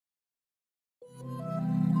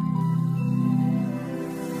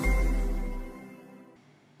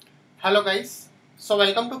Hello guys, so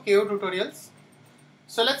welcome to KO tutorials.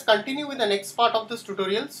 So let's continue with the next part of this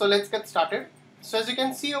tutorial. So let's get started. So as you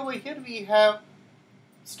can see over here, we have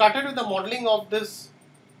started with the modeling of this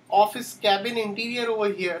office cabin interior over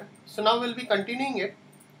here. So now we'll be continuing it.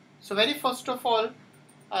 So very first of all,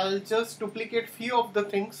 I'll just duplicate few of the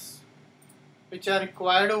things which are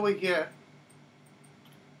required over here.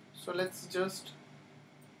 So let's just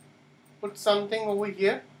put something over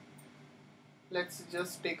here. Let's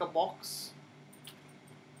just take a box.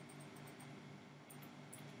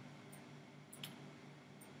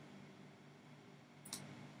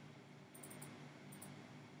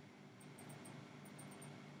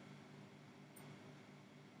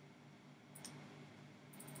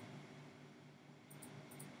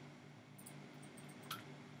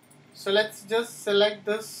 So let's just select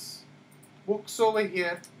this books over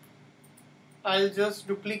here. I'll just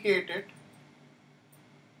duplicate it.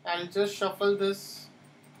 I'll just shuffle this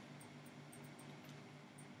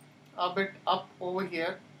a bit up over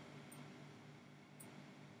here.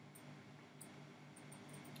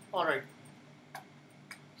 Alright.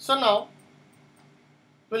 So now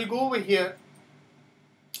we'll go over here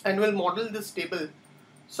and we'll model this table.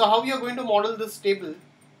 So how we are going to model this table?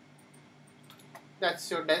 That's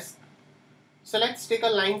your desk. So let's take a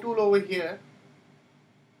line tool over here.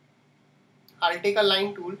 I'll take a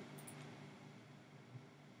line tool.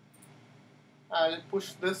 I'll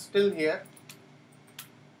push this till here.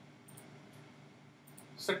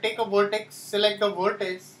 So take a vertex, select the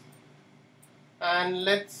vertex, and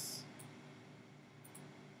let's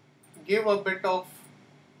give a bit of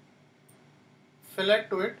fillet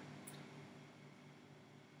to it.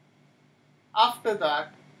 After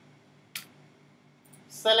that,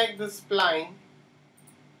 select the spline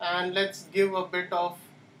and let's give a bit of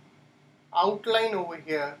outline over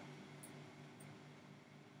here.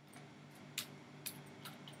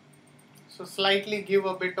 So slightly give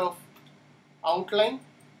a bit of outline,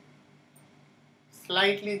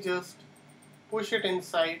 slightly just push it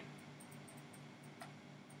inside,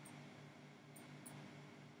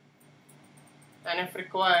 and if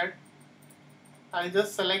required, I'll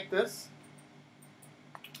just select this.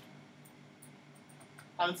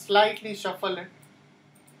 I'll slightly shuffle it.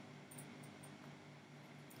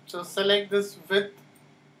 So select this width,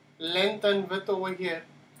 length and width over here.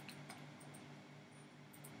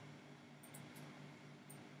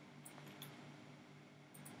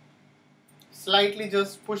 Slightly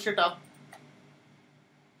just push it up.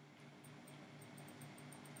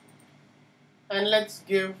 And let's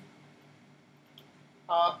give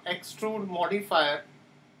a extrude modifier.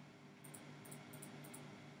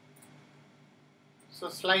 So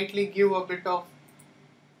slightly give a bit of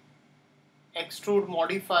extrude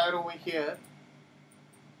modifier over here.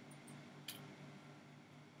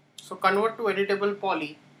 So convert to editable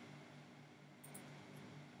poly.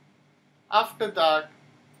 After that,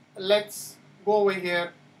 let's go over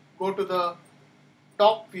here, go to the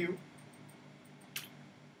top view.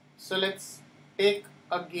 So let's take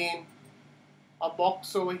again a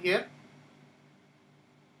box over here.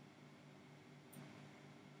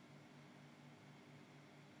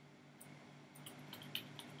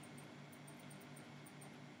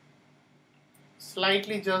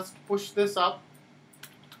 Slightly just push this up.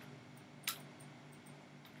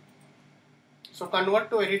 So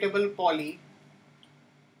convert to editable poly.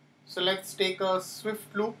 So let's take a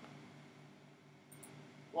swift loop.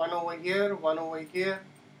 One over here, one over here.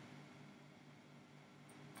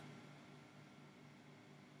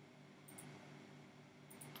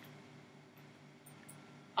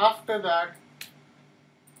 After that,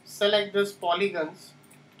 select this polygons.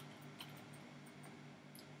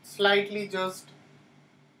 Slightly just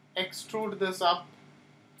extrude this up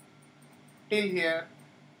till here.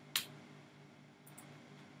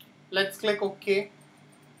 Let's click OK.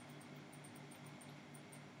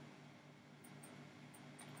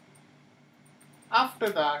 After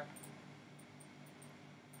that,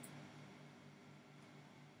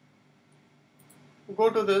 go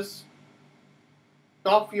to this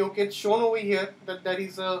top view. Okay, it's shown over here that there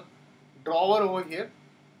is a drawer over here.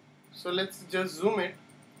 So let's just zoom it.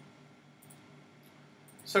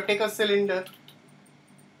 So take a cylinder.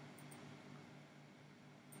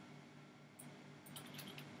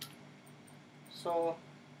 So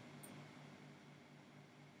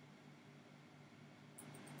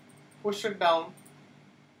push it down,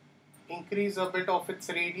 increase a bit of its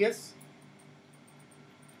radius.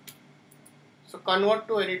 So convert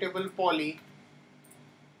to editable poly.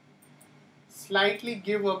 Slightly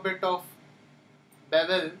give a bit of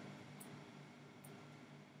bevel.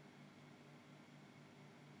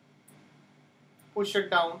 Push it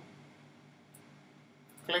down.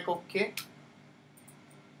 click OK.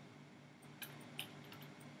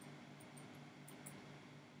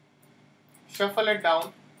 Shuffle it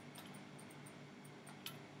down.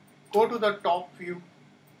 Go to the top view.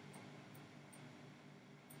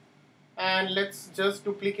 And let's just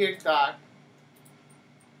duplicate that.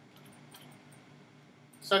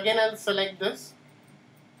 So again I'll select this.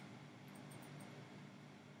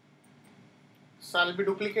 So I'll be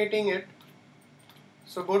duplicating it.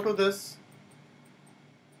 So go to this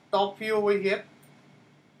top view over here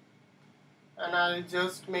and I'll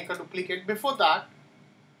just make a duplicate. Before that,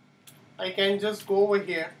 I can just go over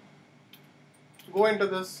here, go into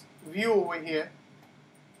this view over here.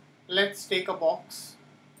 Let's take a box.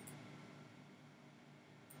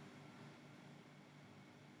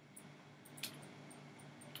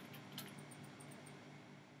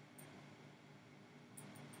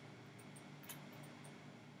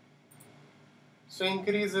 So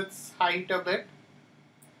increase its height a bit.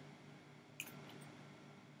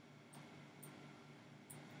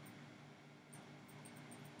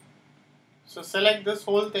 So select this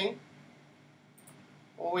whole thing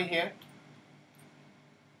over here.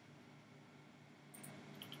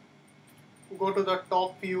 Go to the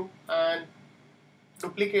top view and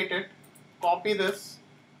duplicate it. Copy this.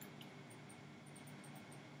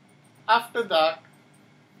 After that,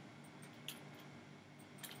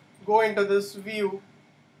 go into this view.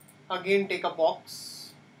 Again take a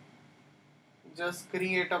box. Just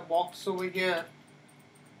create a box over here.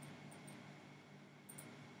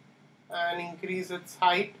 And increase its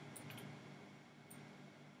height.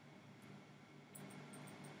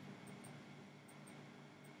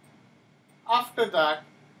 After that,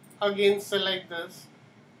 again select this.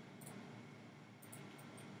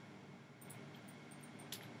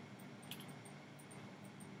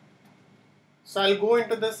 So I'll go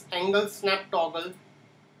into this angle snap toggle.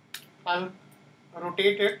 I'll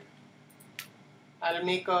rotate it. I'll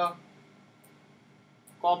make a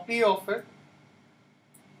copy of it.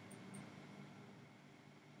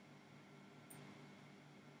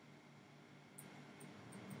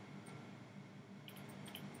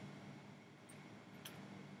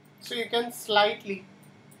 So you can slightly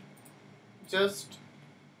just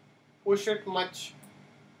push it much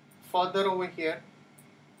further over here.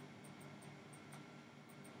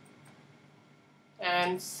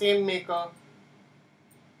 And same make a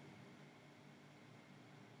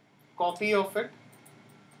copy of it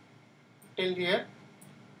till here.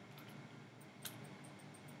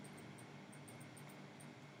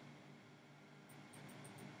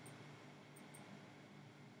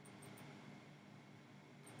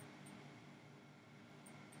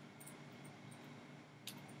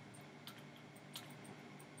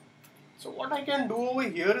 So what I can do over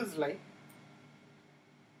here is like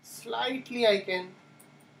slightly I can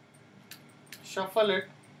shuffle it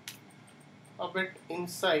a bit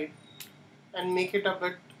inside and make it a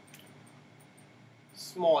bit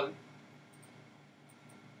small.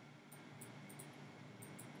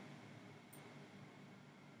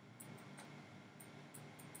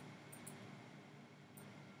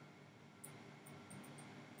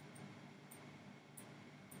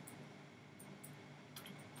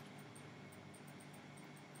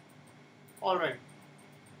 Alright.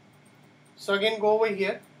 So again go over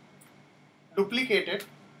here, duplicate it,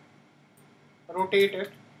 rotate it,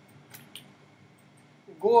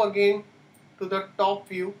 go again to the top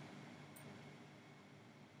view,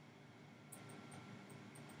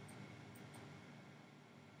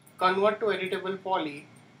 convert to editable poly,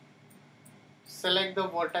 select the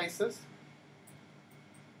vertices,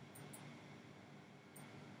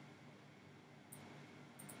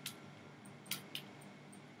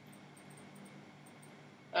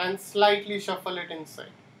 and slightly shuffle it inside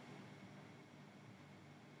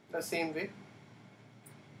the same way.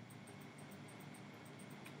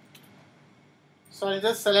 So I'll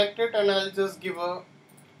just select it and I'll just give a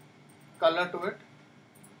color to it.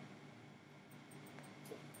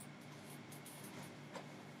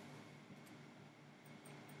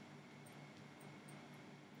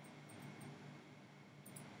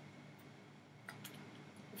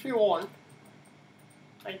 If you want,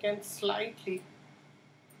 I can slightly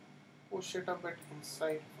push it a bit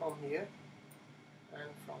inside from here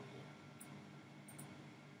and from here.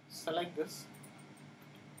 Select this.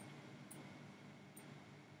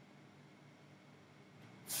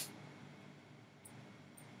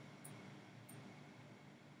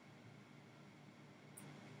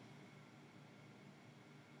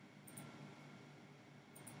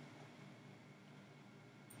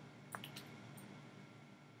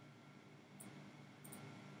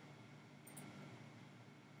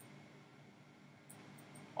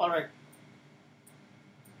 Alright.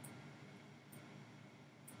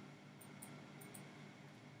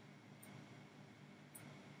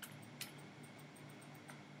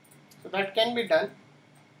 that can be done.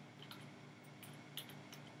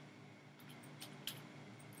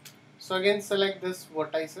 So again select this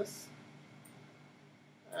vertices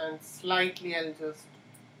and slightly I'll just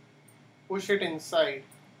push it inside.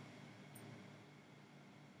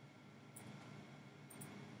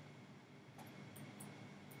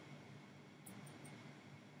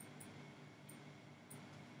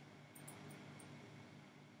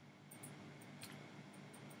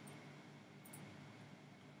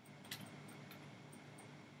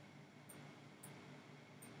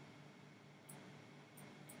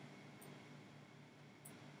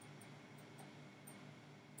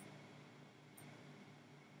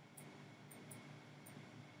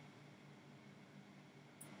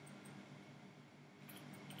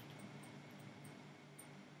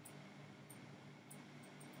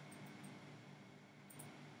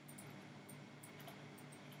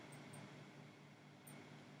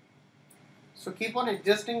 So keep on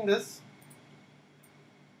adjusting this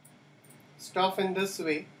stuff in this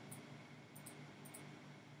way.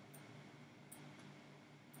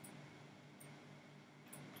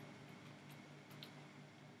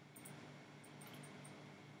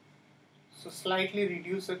 So slightly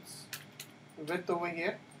reduce its width over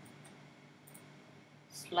here.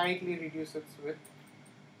 Slightly reduce its width.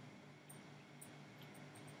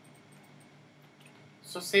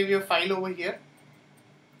 So save your file over here.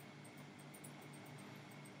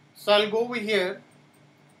 So I'll go over here.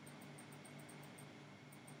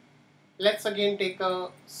 Let's again take a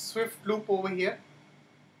swift loop over here.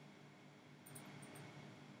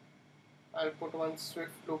 I'll put one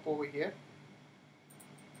swift loop over here.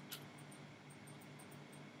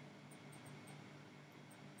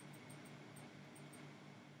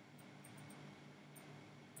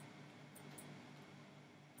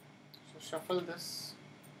 So shuffle this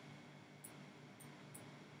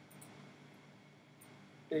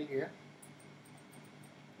till here.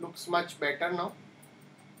 Looks much better now.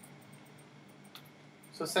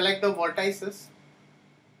 So select the vertices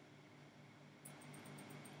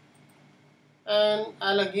and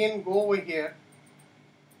I'll again go over here,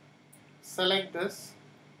 select this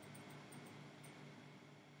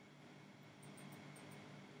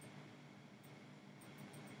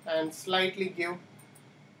and slightly give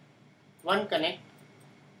one connect.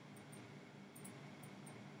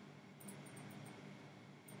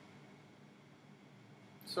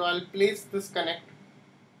 So I'll place this connect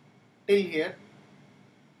till here.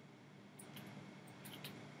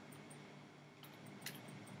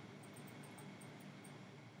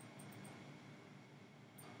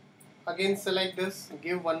 Again select this,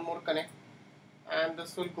 give one more connect and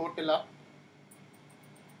this will go till up.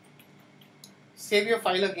 Save your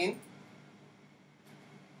file again.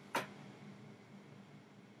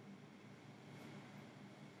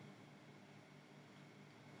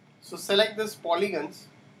 So select this polygons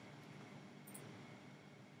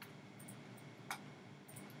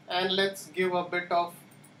and let's give a bit of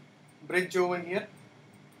bridge over here.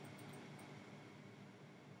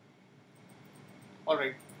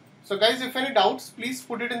 Alright. So guys, if any doubts, please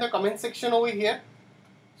put it in the comment section over here.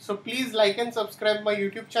 So please like and subscribe my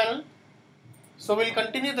YouTube channel. So we'll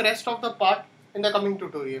continue the rest of the part in the coming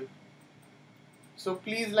tutorial. So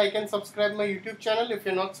please like and subscribe my YouTube channel if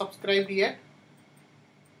you're not subscribed yet.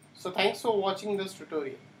 So thanks for watching this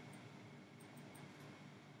tutorial.